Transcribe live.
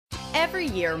Every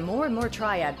year, more and more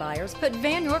Triad buyers put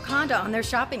Vann Honda on their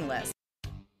shopping list.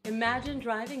 Imagine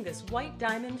driving this white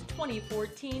diamond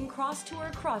 2014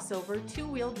 Crosstour crossover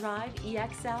two-wheel drive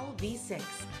EXL V6,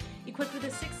 equipped with a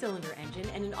 6-cylinder engine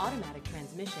and an automatic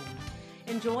transmission.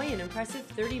 Enjoy an impressive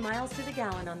 30 miles to the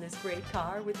gallon on this great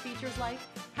car with features like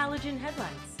halogen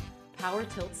headlights, power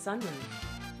tilt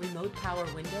sunroof, remote power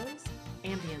windows,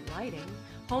 ambient lighting,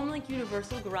 HomeLink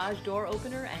universal garage door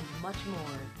opener, and much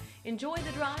more. Enjoy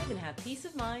the drive and have peace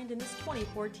of mind in this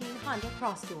 2014 Honda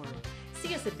Crosstour.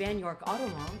 See us at Van York Auto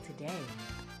Mall today.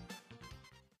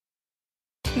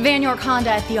 Vann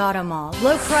Honda at the Auto Mall.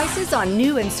 Low prices on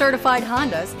new and certified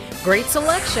Hondas, great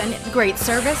selection, great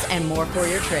service, and more for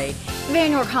your trade.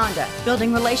 Vann Honda,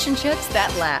 building relationships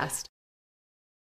that last.